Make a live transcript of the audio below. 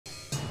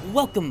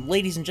Welcome,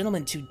 ladies and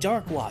gentlemen, to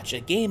Darkwatch, a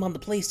game on the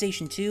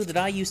PlayStation 2 that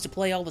I used to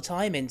play all the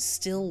time and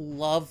still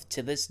love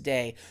to this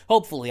day.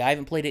 Hopefully, I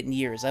haven't played it in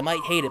years. I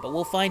might hate it, but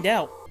we'll find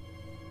out.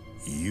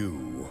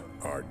 You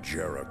are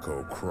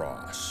Jericho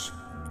Cross,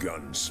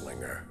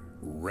 gunslinger,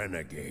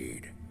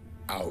 renegade,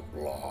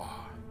 outlaw.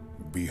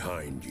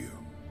 Behind you,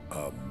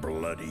 a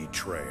bloody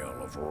trail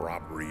of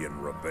robbery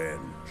and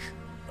revenge.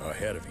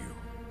 Ahead of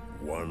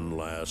you, one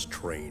last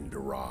train to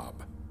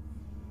rob.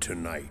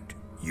 Tonight,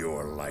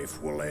 your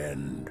life will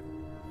end,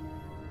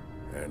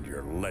 and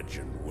your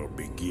legend will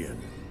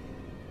begin.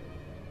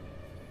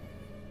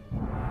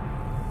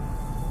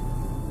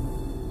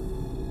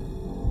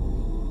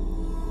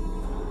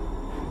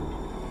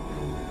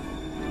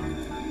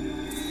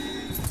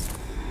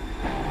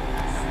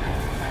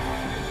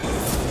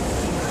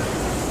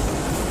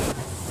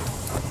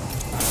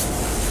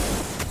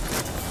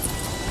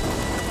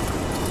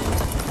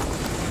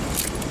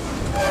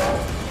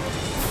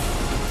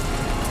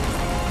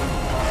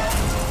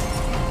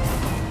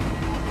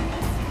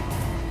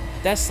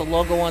 That's the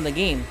logo on the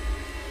game.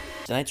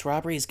 Tonight's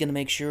robbery is gonna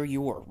make sure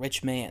you're a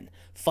rich man.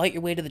 Fight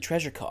your way to the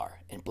treasure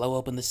car and blow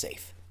open the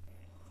safe.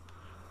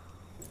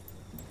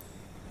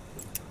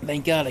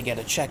 Thank God I got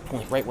a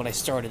checkpoint right when I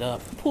started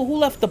up. Who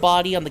left the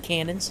body on the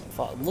cannons?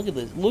 Look at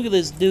this. Look at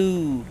this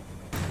dude.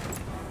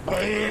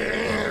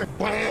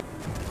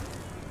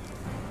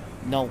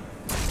 No.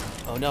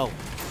 Oh no.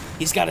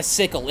 He's got a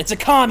sickle. It's a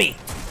commie!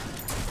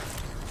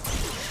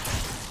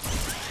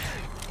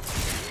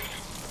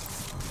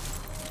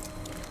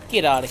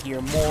 Get out of here,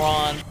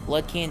 moron.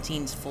 Blood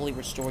canteens fully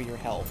restore your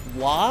health.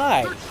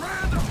 Why? They're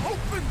trying to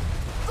open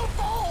the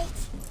vault!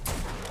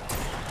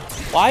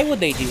 Why would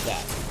they do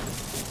that?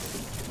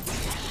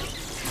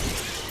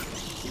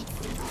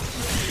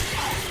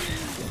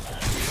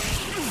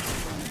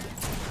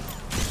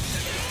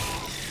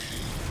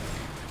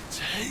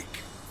 Take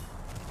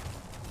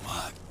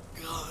my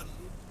gun.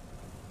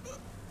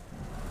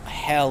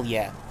 Hell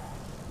yeah.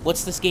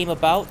 What's this game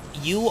about?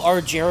 You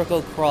are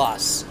Jericho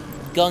Cross,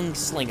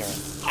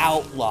 gunslinger,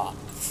 outlaw,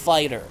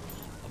 fighter.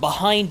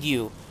 Behind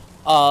you,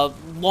 a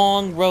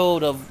long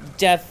road of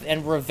death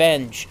and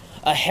revenge.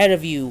 Ahead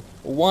of you,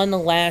 one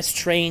last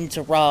train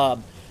to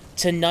rob.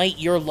 Tonight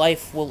your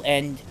life will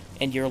end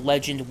and your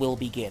legend will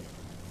begin.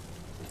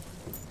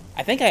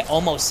 I think I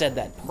almost said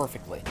that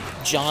perfectly.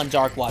 John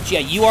Darkwatch. Yeah,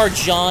 you are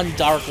John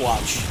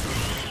Darkwatch.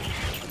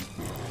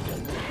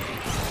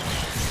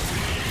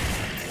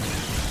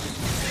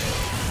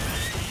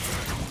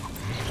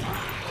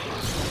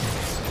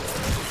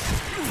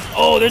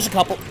 Oh, there's a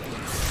couple.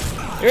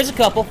 There's a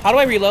couple. How do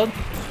I reload?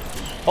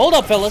 Hold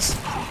up, fellas.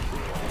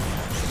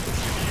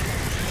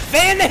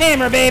 Fan the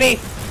hammer, baby!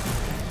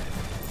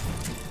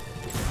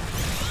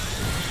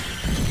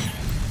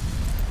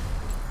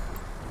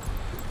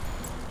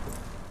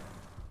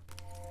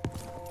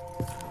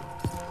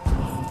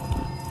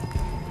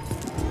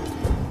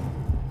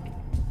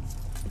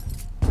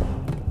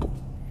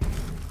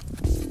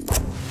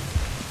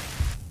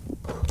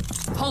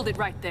 Hold it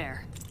right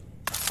there.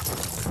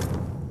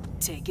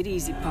 Take it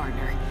easy,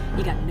 partner.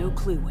 You got no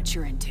clue what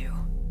you're into.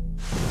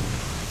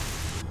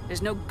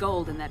 There's no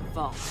gold in that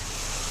vault.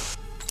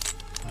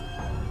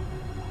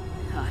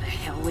 Oh, to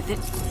hell with it.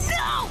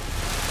 No!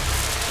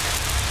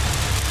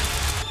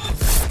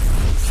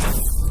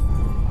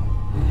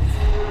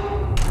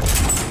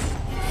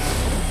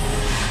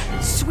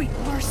 Sweet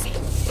mercy!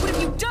 What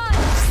have you done?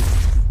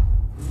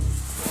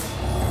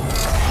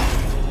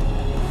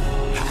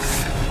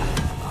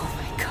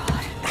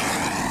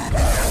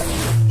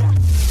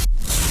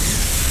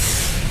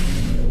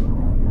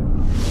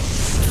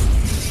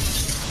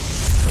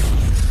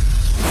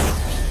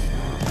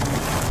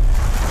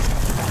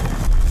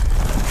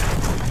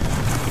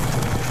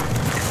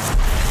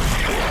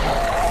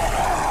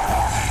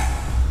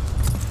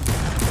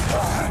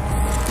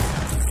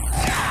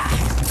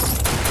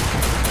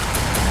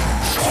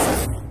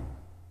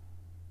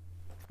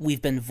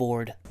 We've been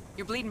vored.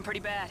 You're bleeding pretty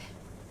bad.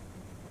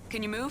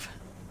 Can you move?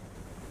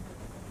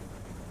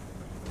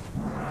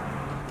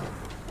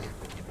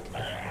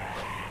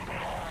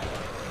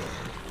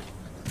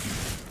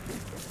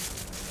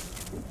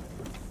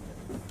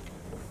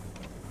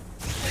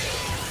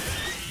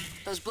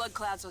 Those blood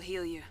clouds will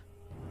heal you.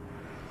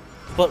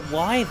 But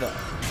why, though?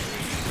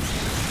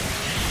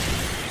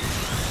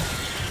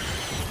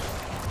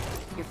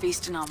 You're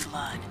feasting on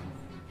blood.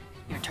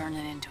 You're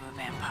turning into a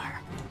vampire.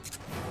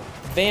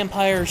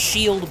 Vampire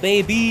shield,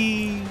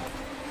 baby!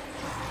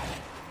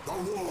 The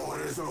war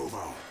is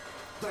over.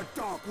 The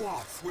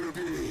Darkwatch will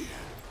be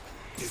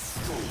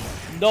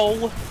destroyed.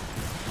 No.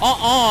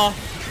 Oh,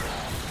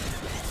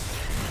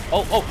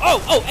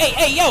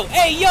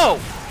 hey, yo!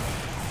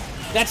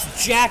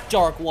 That's Jack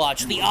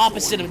Darkwatch, the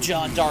opposite of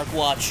John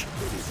Darkwatch.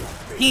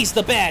 He's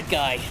the bad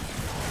guy.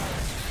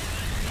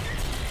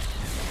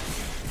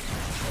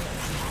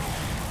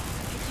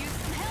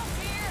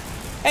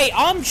 Hey,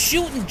 I'm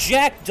shooting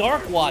Jack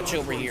Darkwatch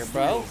over here,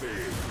 bro.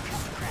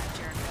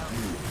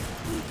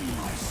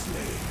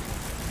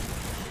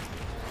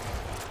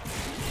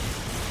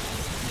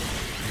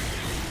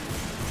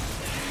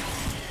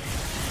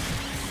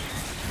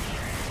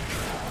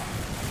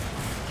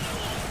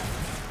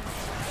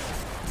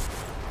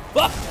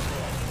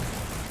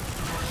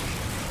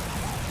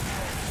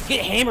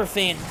 Get hammer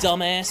fan,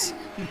 dumbass.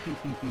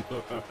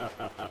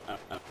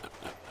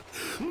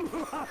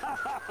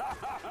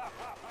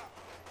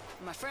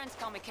 My friends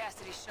call me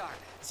Cassidy Sharp.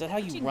 Is that how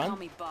you can run? Call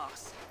me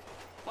boss.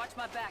 Watch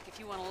my back if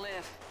you want to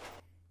live.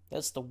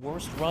 That's the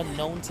worst run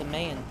known to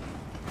man.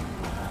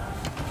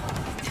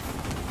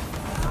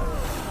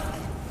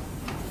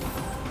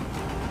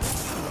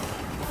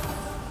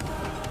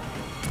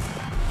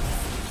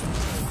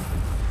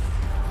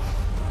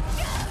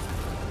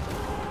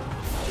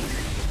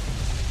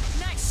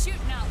 Nice shooting,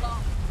 outlaw.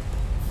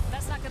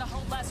 That's not gonna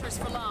hold Lazarus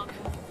for long.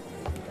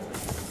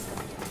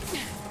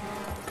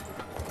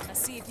 Now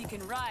see if you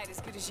can ride as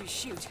good as you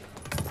shoot.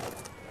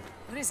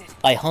 What is it?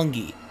 I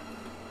hungy.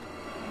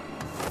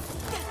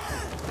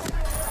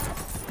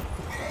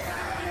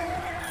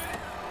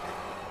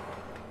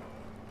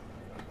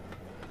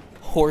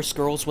 Horse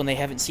girls when they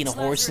haven't seen a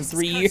horse in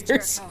 3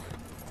 years.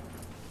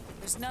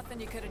 There's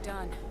nothing you could have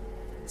done.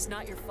 It's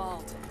not your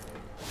fault.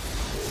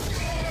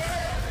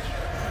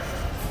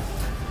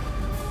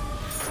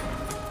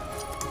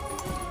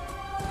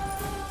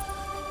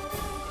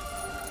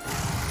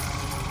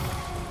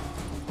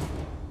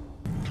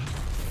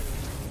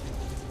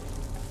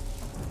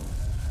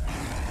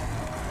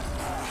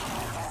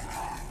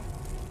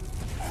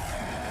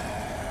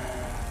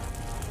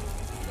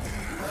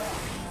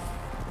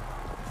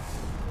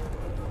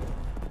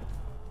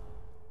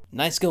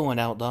 Nice going,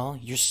 outlaw.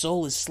 Your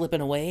soul is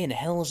slipping away, and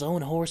hell's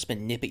own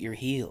horsemen nip at your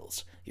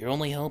heels. Your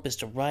only hope is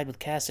to ride with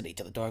Cassidy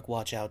to the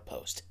Darkwatch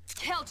outpost.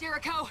 Hell,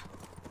 Jericho!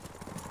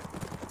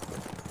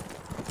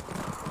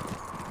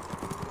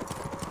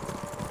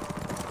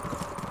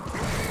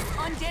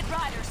 Undead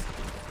riders!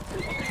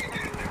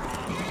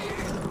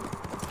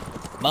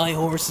 My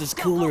horse is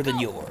cooler than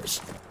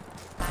yours.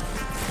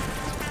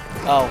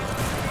 Oh.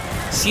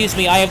 Excuse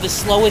me, I have the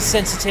slowest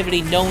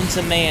sensitivity known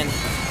to man.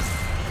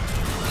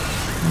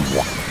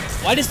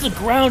 Why does the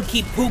ground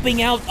keep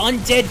pooping out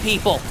undead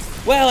people?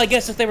 Well, I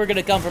guess if they were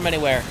gonna come from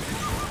anywhere.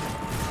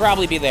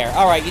 Probably be there.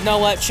 Alright, you know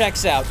what?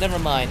 Checks out. Never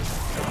mind.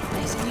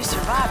 Amazing you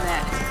survived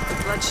that.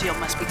 The blood shield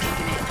must be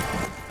kicking in.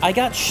 I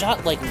got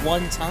shot like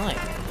one time.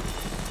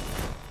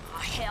 Oh,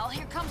 hell,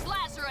 here comes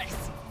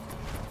Lazarus!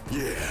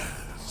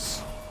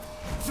 Yes.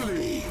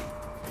 Flee.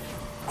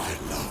 I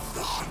love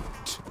the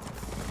hunt.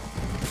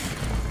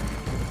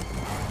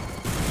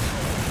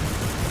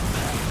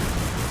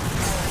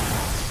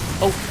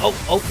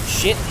 Oh,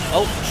 shit.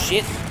 Oh,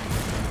 shit.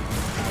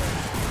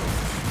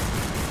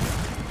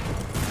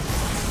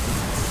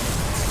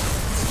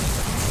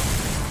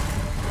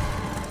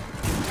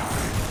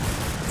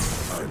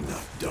 I'm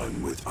not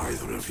done with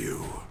either of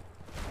you.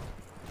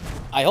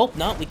 I hope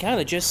not. We kind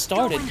of just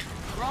started. Going.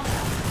 Wrong.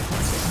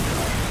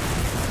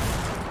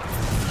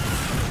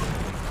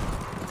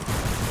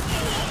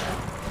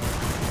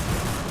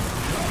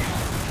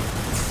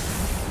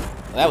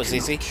 That was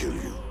easy. Kill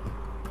you.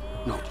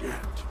 Not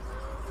yet.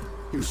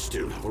 You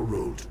still have a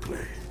role to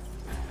play.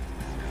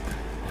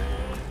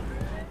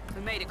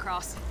 We made it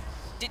across.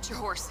 Ditch your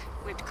horse.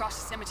 We have to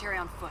cross the cemetery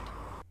on foot.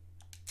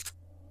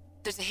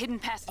 There's a hidden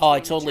passage. Oh, I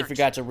totally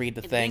forgot to read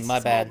the It thing. leads My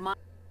to some bad. old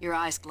Your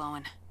eyes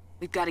glowing.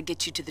 We've got to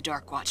get you to the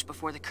Darkwatch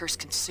before the curse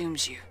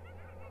consumes you.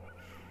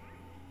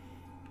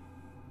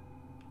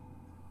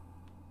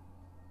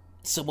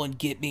 Someone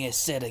get me a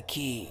set of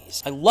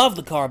keys. I love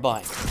the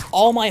carbine.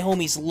 All my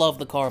homies love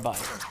the carbine.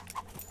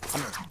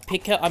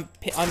 I'm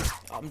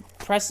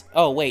press.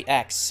 Oh wait,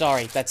 X.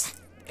 Sorry, that's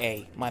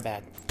A. My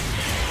bad.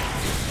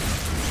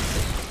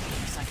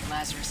 Looks like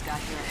Lazarus got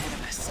here ahead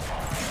of us.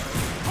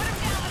 Put him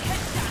down with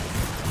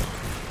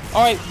headshot.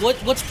 All right,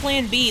 what's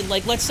Plan B?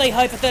 Like, let's say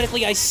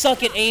hypothetically I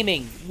suck at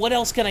aiming. What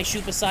else can I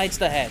shoot besides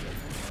the head?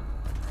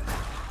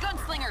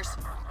 Gunslingers.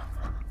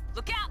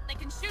 Look out! They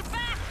can shoot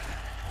back.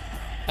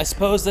 I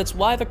suppose that's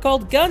why they're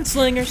called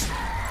gunslingers.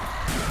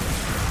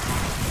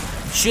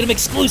 Shoot him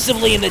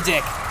exclusively in the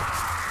dick.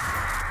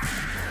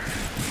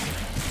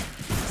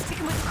 Stick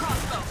him with the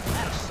crossbow.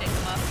 That'll shake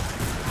him up.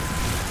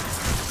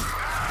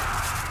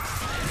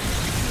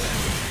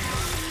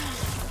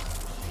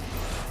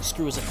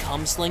 Screw is a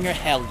cum slinger?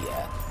 Hell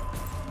yeah.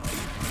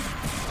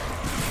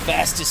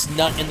 Fastest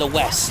nut in the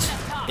West.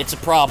 It's a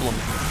problem.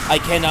 I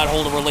cannot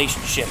hold a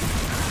relationship.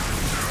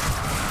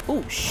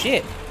 Oh,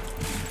 shit.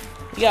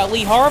 We got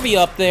Lee Harvey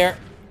up there.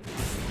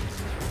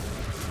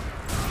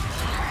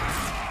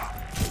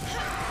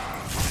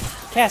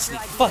 Cassidy,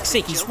 for fuck's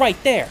sake, he's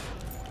right there.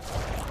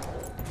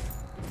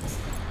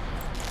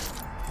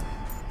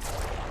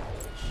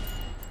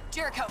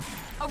 Jericho,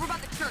 over by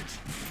the church.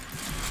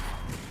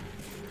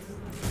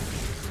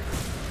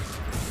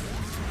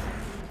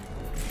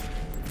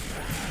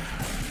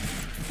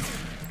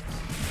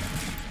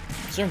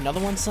 Is there another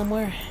one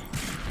somewhere?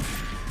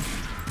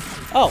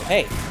 Oh,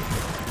 hey.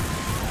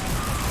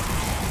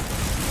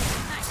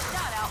 Nice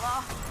shot,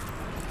 outlaw.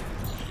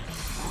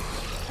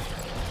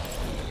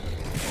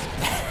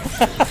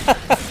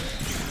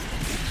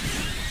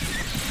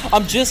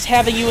 I'm just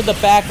having you in the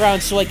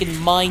background so I can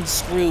mine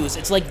screws.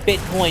 It's like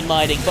Bitcoin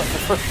mining, but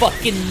for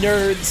fucking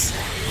nerds.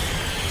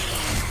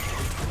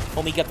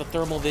 Homie got the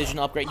thermal vision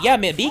upgrade. Yeah,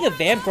 man, being a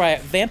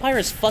vampire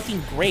is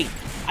fucking great.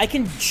 I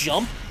can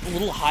jump a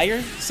little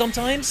higher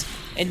sometimes,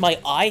 and my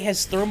eye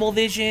has thermal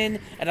vision,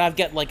 and I've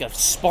got, like, a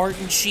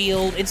Spartan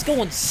shield. It's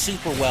going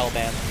super well,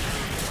 man.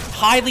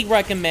 Highly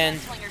recommend.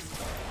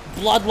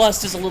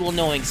 Bloodlust is a little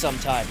annoying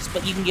sometimes,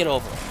 but you can get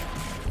over it.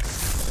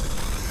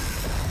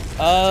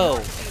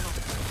 Oh.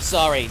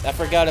 Sorry, I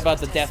forgot about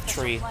the death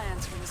tree.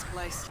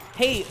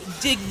 Hey,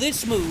 dig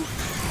this move.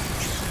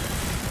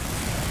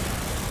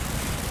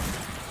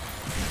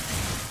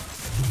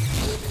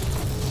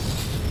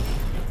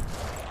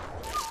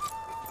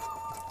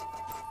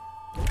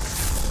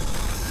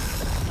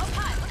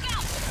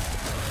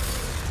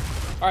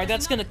 Alright,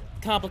 that's gonna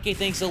complicate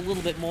things a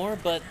little bit more,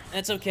 but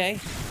that's okay.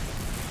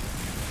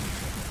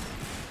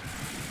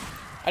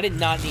 I did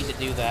not need to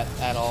do that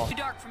at all. Too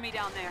dark for me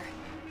down there.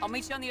 I'll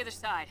meet you on the other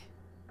side.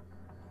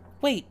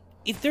 Wait,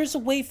 if there's a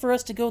way for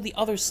us to go the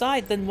other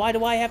side, then why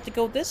do I have to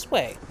go this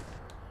way?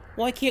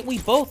 Why can't we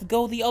both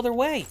go the other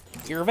way?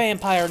 You're a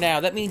vampire now.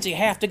 That means you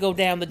have to go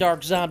down the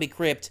dark zombie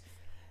crypt.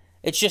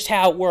 It's just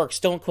how it works.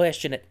 Don't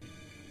question it.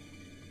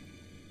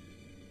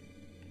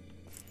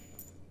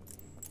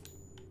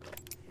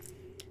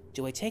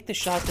 Do I take the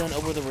shotgun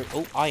over the...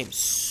 Oh, I am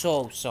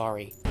so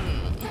sorry.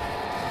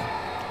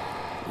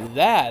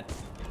 That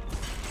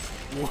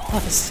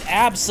was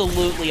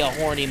absolutely a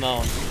horny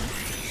moan.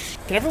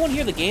 Can everyone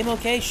hear the game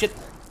okay? Shit.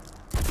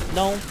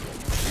 No.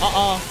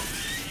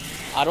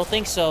 I don't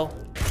think so.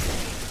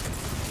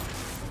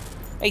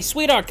 Hey,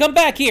 sweetheart, come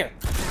back here!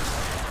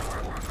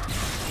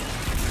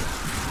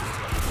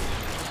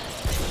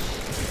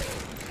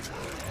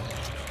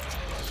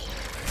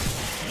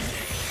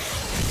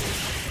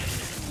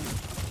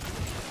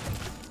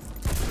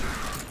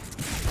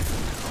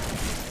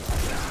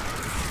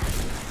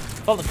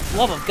 For the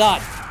love of God!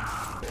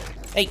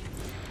 Hey!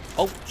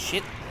 Oh,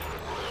 shit.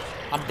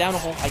 I'm down a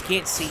hole. I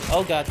can't see.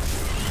 Oh, God.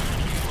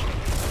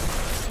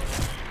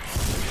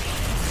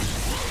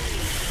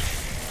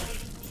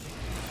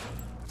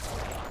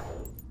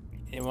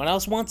 Anyone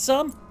else want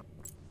some?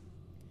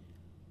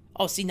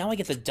 Oh, see, now I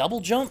get the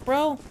double jump,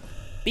 bro?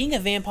 Being a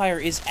vampire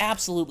is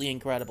absolutely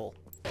incredible.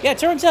 Yeah, it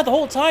turns out the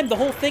whole time, the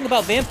whole thing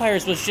about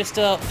vampires was just,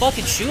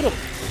 fucking shoot them.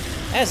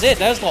 That's it.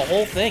 That's the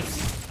whole thing.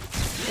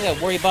 You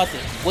gotta worry about the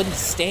wooden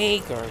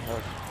stake or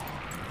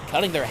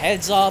cutting their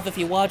heads off if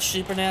you watch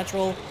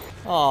Supernatural.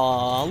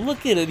 Aw,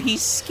 look at him.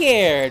 He's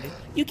scared.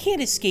 You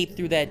can't escape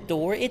through that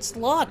door. It's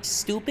locked,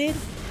 stupid.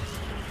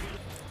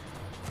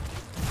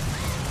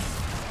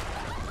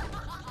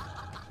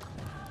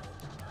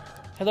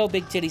 Hello,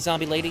 big titty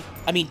zombie lady.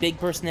 I mean, big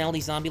personality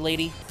zombie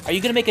lady. Are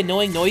you gonna make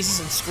annoying noises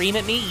and scream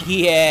at me?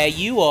 Yeah,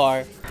 you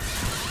are.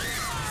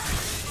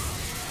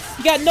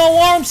 You got no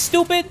arms,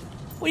 stupid!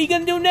 What are you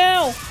gonna do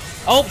now?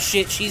 Oh,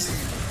 shit, she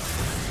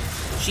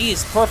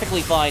is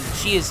perfectly fine.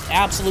 She is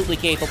absolutely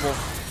capable.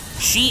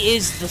 She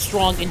is the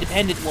strong,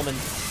 independent woman.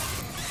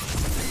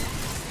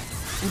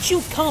 Would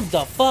you come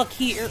the fuck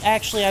here?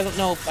 Actually, I don't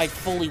know if I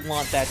fully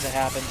want that to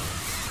happen.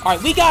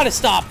 Alright, we gotta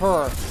stop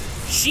her.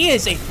 She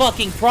is a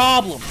fucking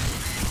problem.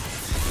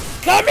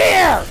 Come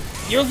here!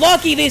 You're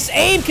lucky this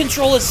aim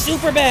control is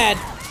super bad.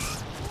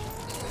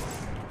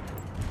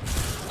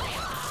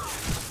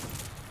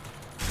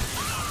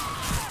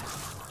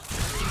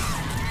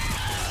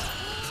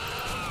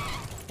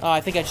 Oh, I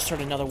think I just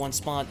heard another one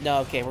spawn. No,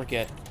 okay, we're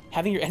good.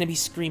 Having your enemy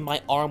scream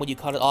my arm when you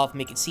cut it off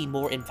make it seem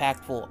more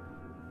impactful.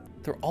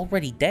 They're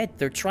already dead.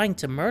 They're trying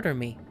to murder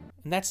me.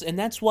 And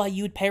that's why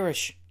you'd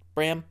perish,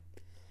 Bram.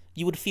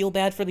 You would feel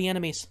bad for the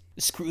enemies.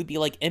 The screw would be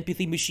like,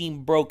 empathy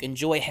machine broke,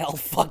 enjoy hell,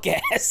 fuck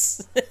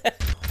ass.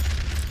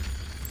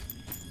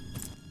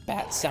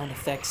 Bat sound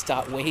effects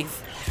dot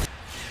wave.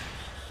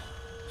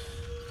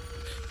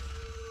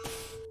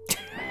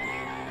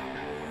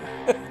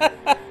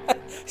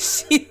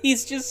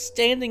 He's just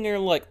standing there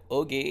like,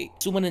 okay.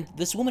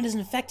 This woman is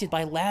infected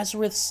by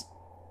Lazarus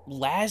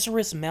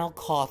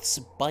Malkoth's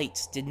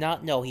bite. Did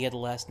not know he had a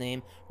last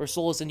name. Her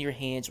soul is in your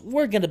hands.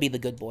 We're gonna be the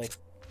good boy.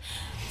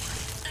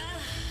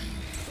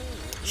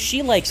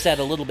 She likes that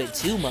a little bit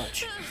too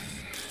much.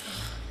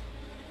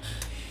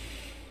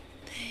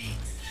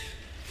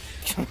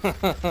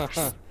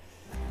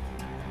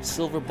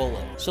 Silver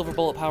bullet. Silver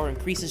bullet power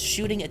increases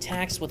shooting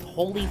attacks with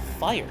holy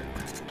fire.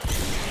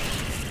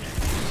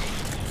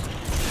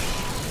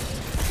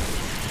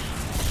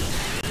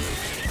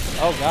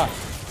 Oh, God.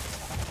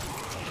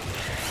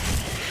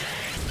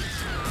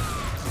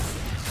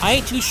 I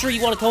ain't too sure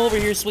you want to come over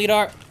here,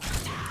 sweetheart.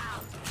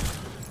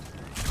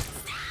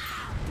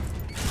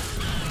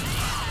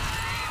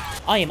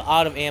 I am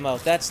out of ammo.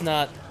 That's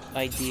not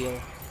ideal.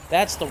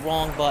 That's the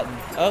wrong button.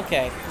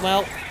 Okay,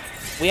 well,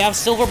 we have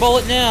silver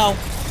bullet now.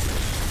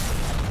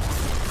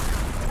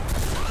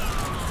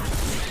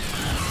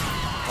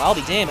 Well, I'll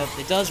be damned.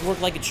 It does work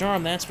like a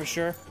charm, that's for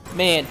sure.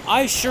 Man,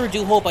 I sure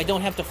do hope I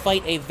don't have to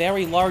fight a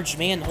very large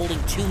man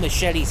holding 2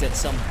 machetes at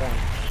some point.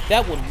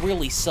 That would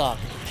really suck.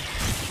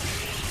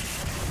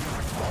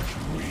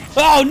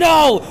 Oh,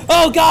 no!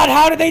 Oh, God,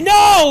 how did they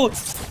know?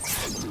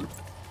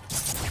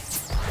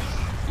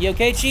 You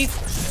okay, Chief?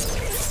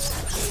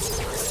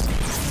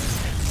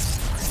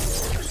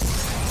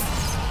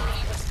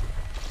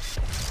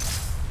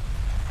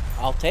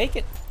 I'll take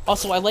it.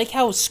 Also, I like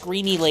how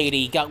Screamy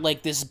Lady got,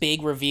 like, this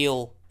big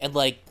reveal, and,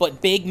 like, but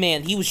Big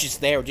Man, he was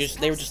just there.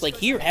 They were just like,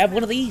 here, have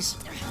one of these.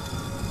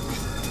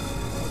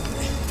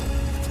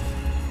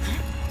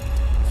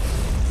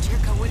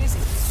 Jericho, what is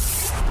it?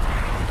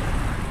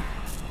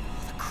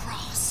 The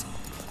cross.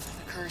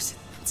 The curse.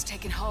 It's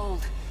taken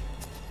hold.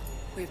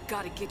 We've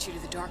got to get you to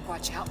the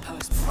Darkwatch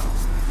outpost.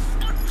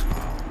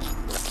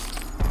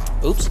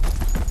 Oops.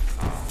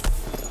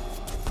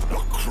 The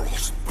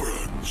cross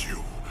burns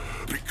you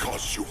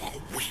because you are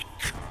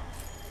weak.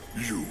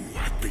 You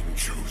have been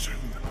chosen.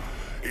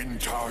 In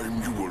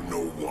time, you will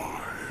know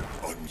why.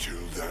 Until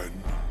then,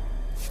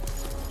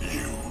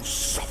 you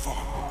suffer.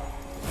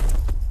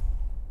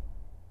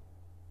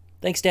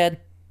 Thanks, Dad.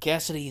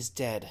 Cassidy is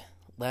dead.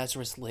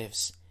 Lazarus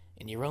lives.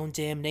 And your own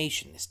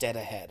damnation is dead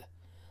ahead.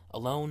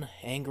 Alone,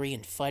 angry,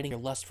 and fighting your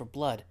lust for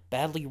blood,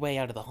 battle your way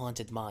out of the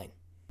haunted mine.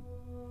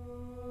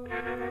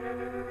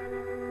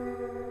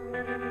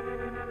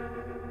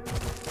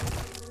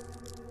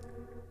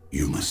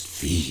 You must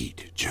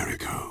feed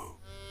Jericho.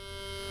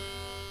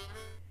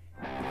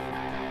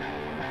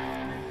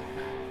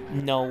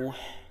 No.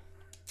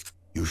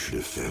 You should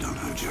have fed on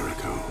her,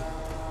 Jericho.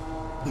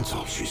 That's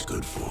all she's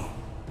good for.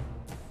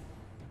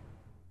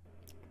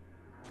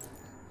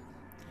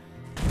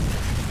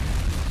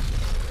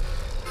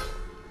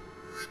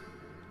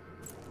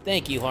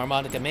 Thank you,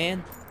 Harmonica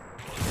Man.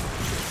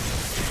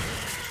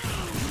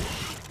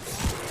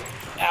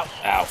 Ow,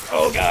 ow,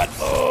 oh god,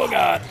 oh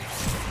god.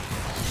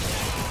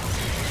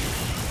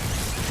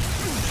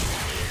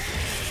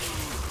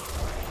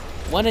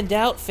 When in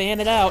doubt, fan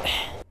it out.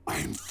 I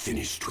am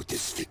finished with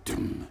this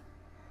victim.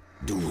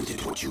 Do with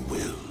it what you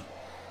will.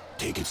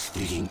 Take its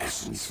fleeting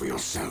essence for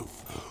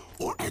yourself,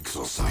 or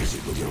exorcise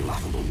it with your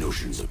laughable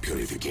notions of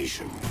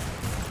purification.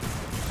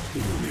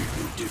 It will make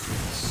no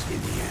difference in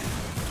the end.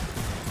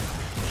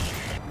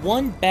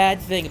 One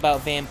bad thing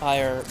about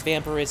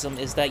vampirism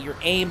is that your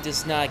aim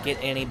does not get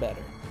any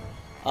better.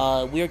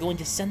 We are going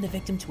to send the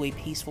victim to a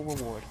peaceful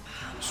reward.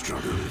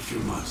 Struggle if you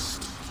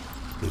must.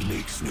 It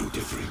makes no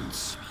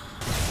difference.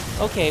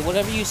 Okay,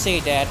 whatever you say,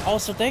 Dad.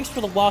 Also, thanks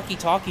for the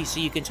walkie-talkie so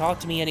you can talk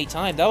to me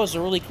anytime. That was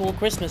a really cool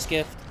Christmas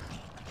gift.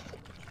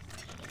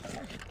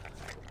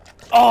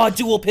 Oh,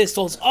 dual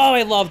pistols. Oh,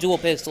 I love dual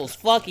pistols.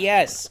 Fuck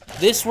yes.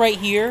 This right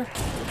here,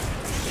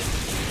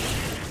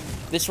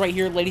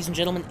 ladies and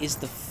gentlemen, is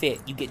the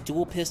fit. You get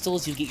dual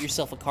pistols, you get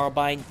yourself a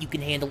carbine, you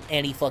can handle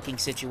any fucking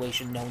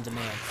situation known to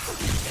man.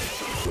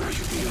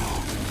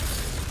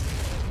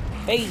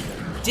 Hey,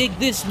 dig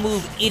this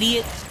move,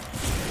 idiot.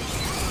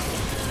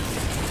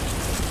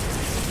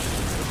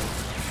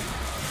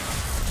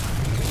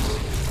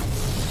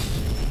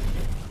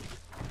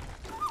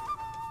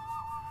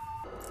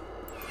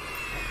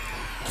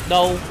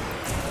 No.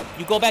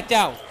 You go back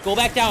down. Go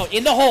back down.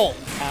 In the hole.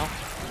 Ow.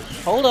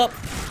 Hold up.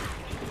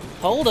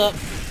 Hold up.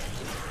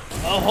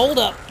 Oh, hold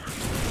up.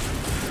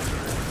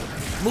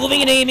 Moving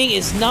and aiming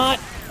is not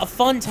a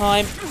fun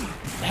time.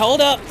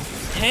 Hold up.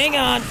 Hang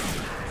on.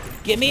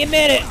 Give me a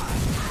minute.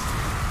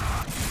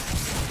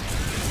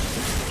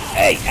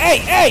 Hey, hey,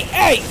 hey,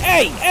 hey,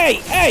 hey, hey,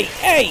 hey,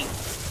 hey.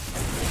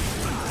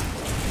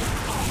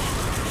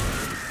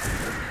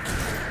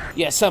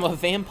 Yes, I'm a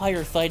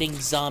vampire fighting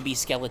zombie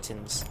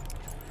skeletons.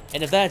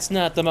 And if that's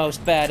not the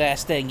most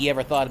badass thing you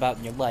ever thought about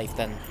in your life,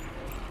 then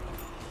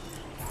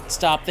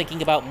stop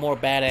thinking about more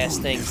badass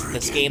things in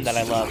this game that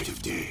I love.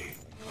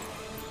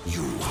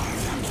 You are a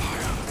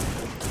vampire.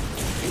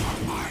 You are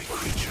my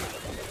creature.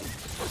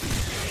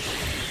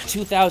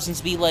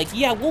 2000s be like,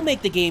 yeah, we'll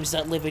make the games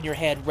that live in your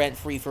head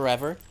rent-free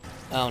forever.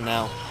 Oh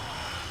no.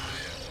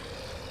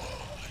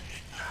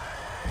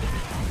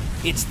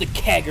 It's the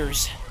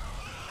keggers.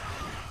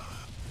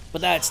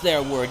 But that's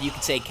their word. You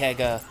could say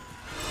kega.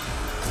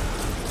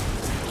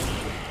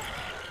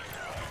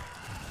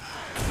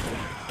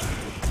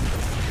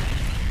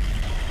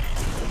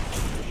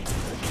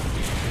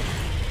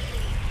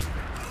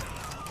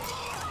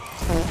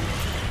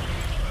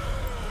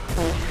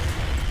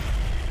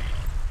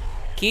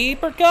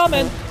 Keep her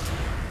coming.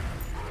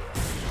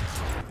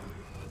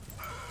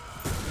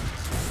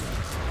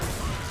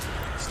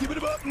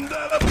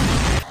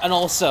 And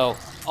also,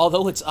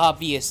 although it's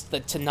obvious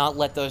that to not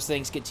let those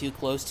things get too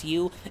close to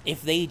you,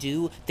 if they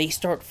do, they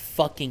start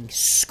fucking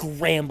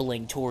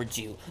scrambling towards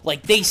you.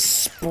 Like, they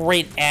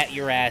sprint at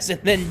your ass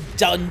and then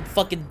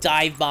fucking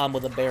dive bomb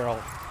with a barrel.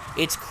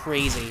 It's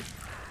crazy.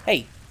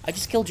 Hey, I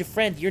just killed your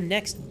friend. You're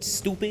next,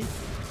 stupid.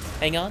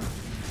 Hang on.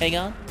 Hang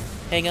on.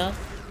 Hang on.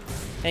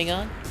 Hang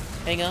on.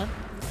 Hang on.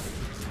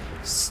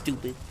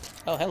 Stupid.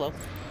 Oh, hello.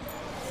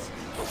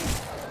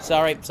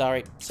 Sorry,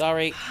 sorry,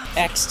 sorry.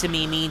 X to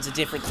me means a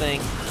different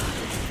thing.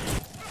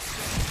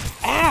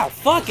 Ow!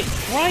 Fucking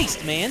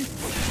Christ, man!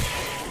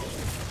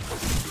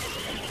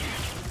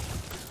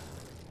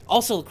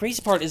 Also, the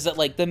crazy part is that,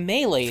 like, the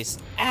melee is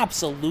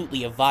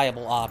absolutely a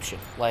viable option.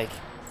 Like,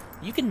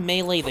 you can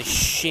melee the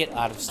shit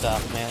out of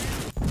stuff, man.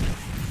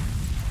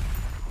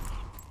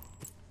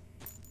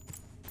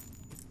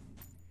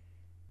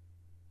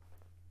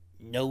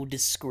 No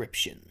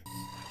description.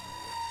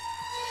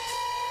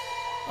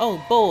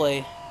 Oh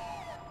boy.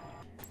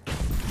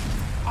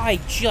 I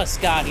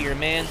just got here,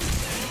 man.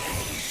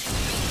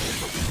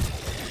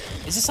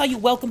 Is this how you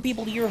welcome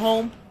people to your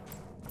home?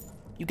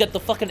 You got the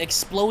fucking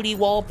explodey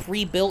wall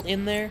pre-built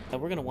in there? Oh,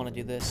 we're gonna want to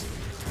do this.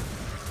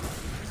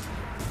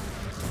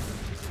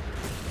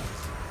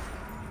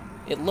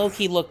 It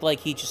low-key looked like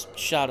he just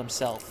shot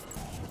himself.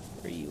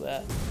 Where are you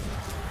at?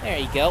 There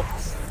you go.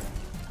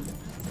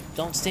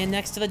 Don't stand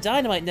next to the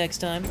dynamite next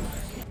time.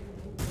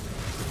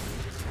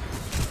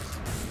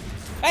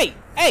 Hey!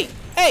 Hey!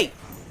 Hey!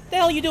 The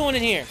hell are you doing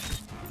in here?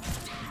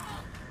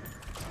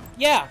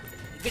 Yeah.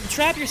 You can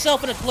trap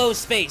yourself in a closed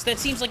space. That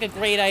seems like a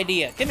great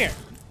idea. Come here.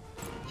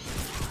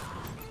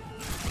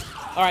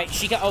 Alright,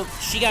 she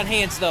got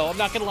hands, though. I'm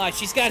not gonna lie,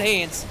 she's got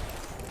hands.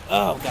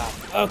 Oh,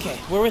 God. Okay,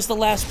 where was the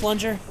last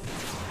plunger?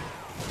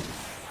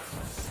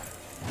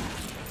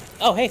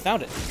 Oh, hey,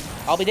 found it.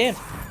 I'll be damned.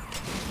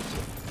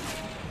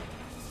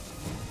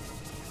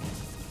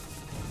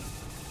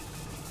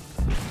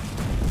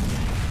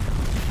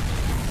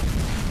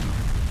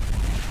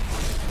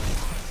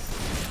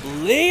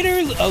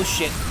 Later. Oh,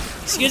 shit.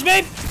 Excuse me?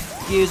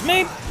 Excuse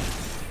me?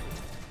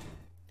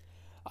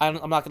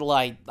 I'm not gonna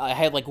lie, I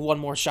had like one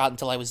more shot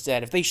until I was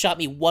dead. If they shot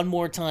me one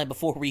more time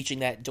before reaching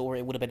that door,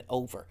 it would have been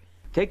over.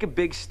 Take a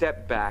big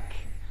step back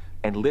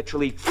and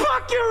literally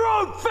fuck your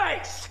own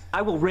face!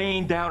 I will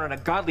rain down an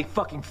ungodly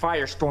fucking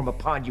firestorm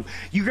upon you.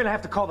 You're gonna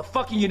have to call the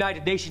fucking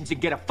United Nations and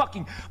get a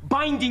fucking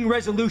binding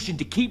resolution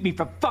to keep me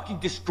from fucking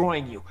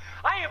destroying you.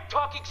 I am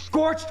talking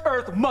scorched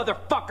earth,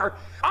 motherfucker!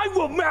 I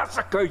will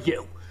massacre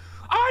you!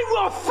 I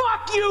will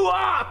fuck you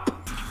up!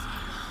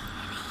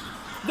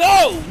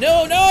 No!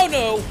 No, no,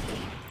 no!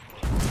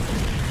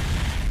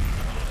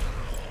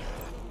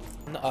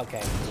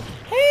 Okay.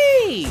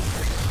 Hey!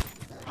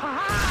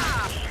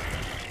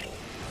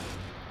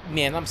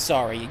 Man, I'm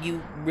sorry.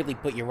 You really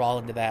put your all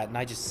into that, and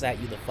I just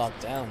sat you the fuck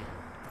down.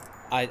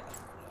 I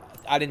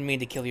didn't mean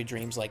to kill your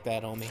dreams like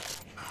that, homie.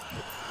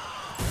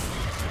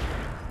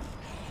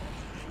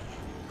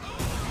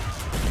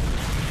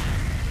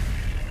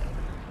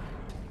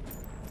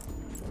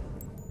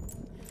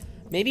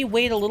 Maybe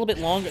wait a little bit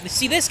longer.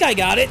 See, this guy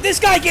got it! This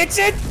guy gets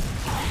it!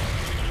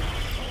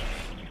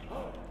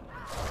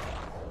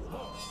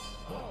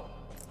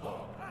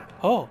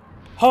 Oh,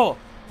 ho,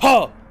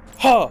 ho,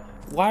 ho.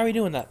 Why are we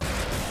doing that?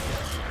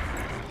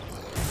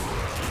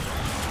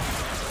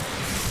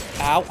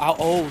 Ow, ow,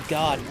 oh,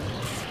 God.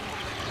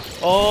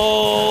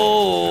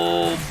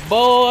 Oh,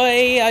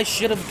 boy, I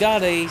should have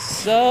got a...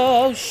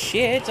 So,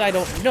 shit, I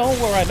don't know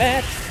where I'm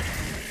at.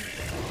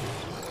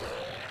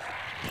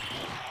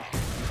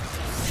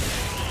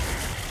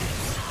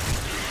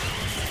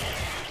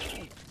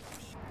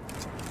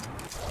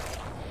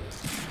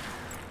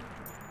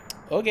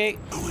 Okay.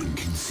 No one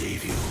can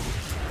save you.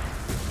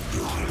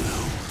 You are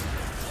alone.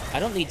 I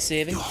don't need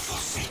saving. You are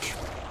forsaken,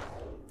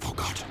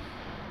 forgotten,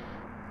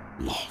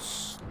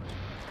 lost.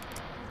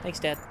 Thanks,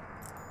 Dad.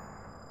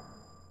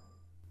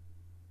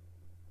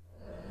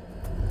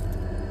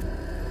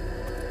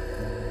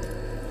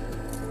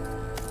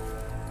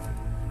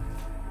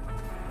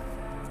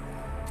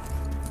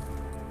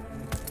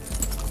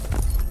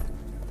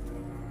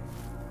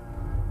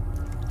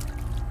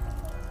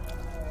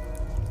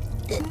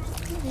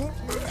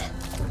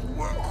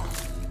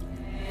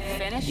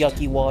 Finished?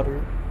 Yucky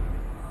water.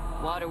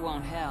 Water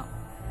won't help.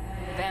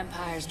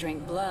 Vampires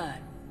drink blood,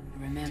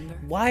 remember?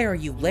 Why are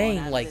you Want out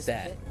laying of like this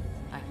that? pit?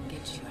 I can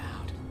get you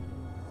out.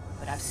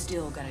 But I've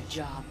still got a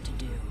job to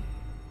do.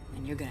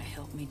 And you're gonna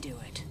help me do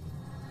it.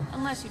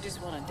 Unless you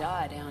just want to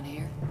die down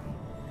here.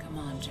 Come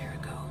on,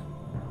 Jericho.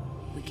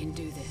 We can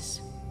do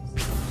this.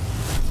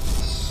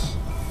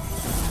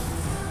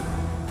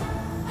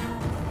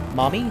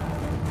 Mommy?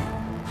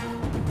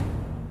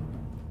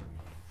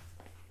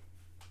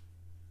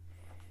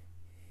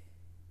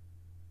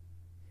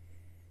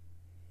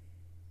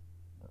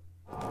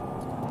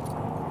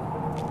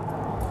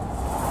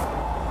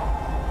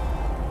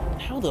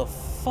 How the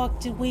fuck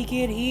did we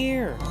get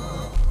here?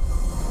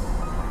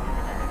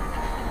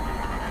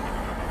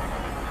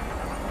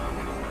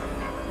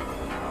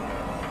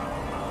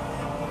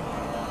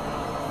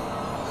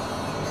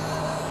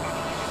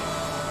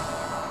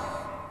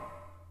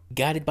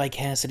 Guided by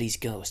Cassidy's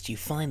ghost, you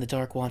find the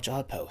Darkwatch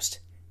outpost,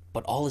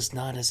 but all is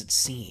not as it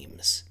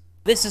seems.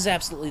 This is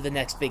absolutely the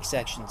next big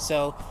section,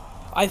 so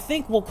I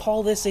think we'll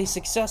call this a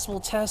successful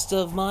test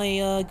of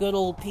my good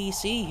old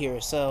PC here,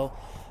 so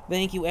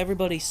thank you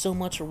everybody so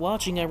much for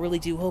watching. I really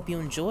do hope you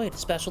enjoyed.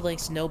 Special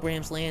thanks to No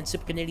Bram's Land,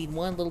 Super Canadian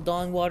 1, Little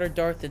Dongwater,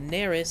 Darth and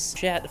Neris.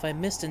 Chat, if I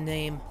missed a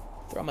name,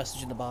 throw a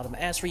message in the bottom.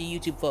 As for you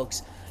YouTube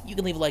folks, you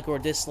can leave a like or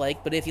a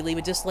dislike, but if you leave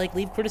a dislike,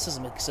 leave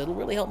criticism, because it'll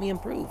really help me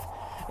improve.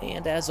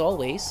 And as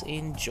always,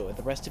 enjoy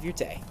the rest of your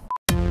day.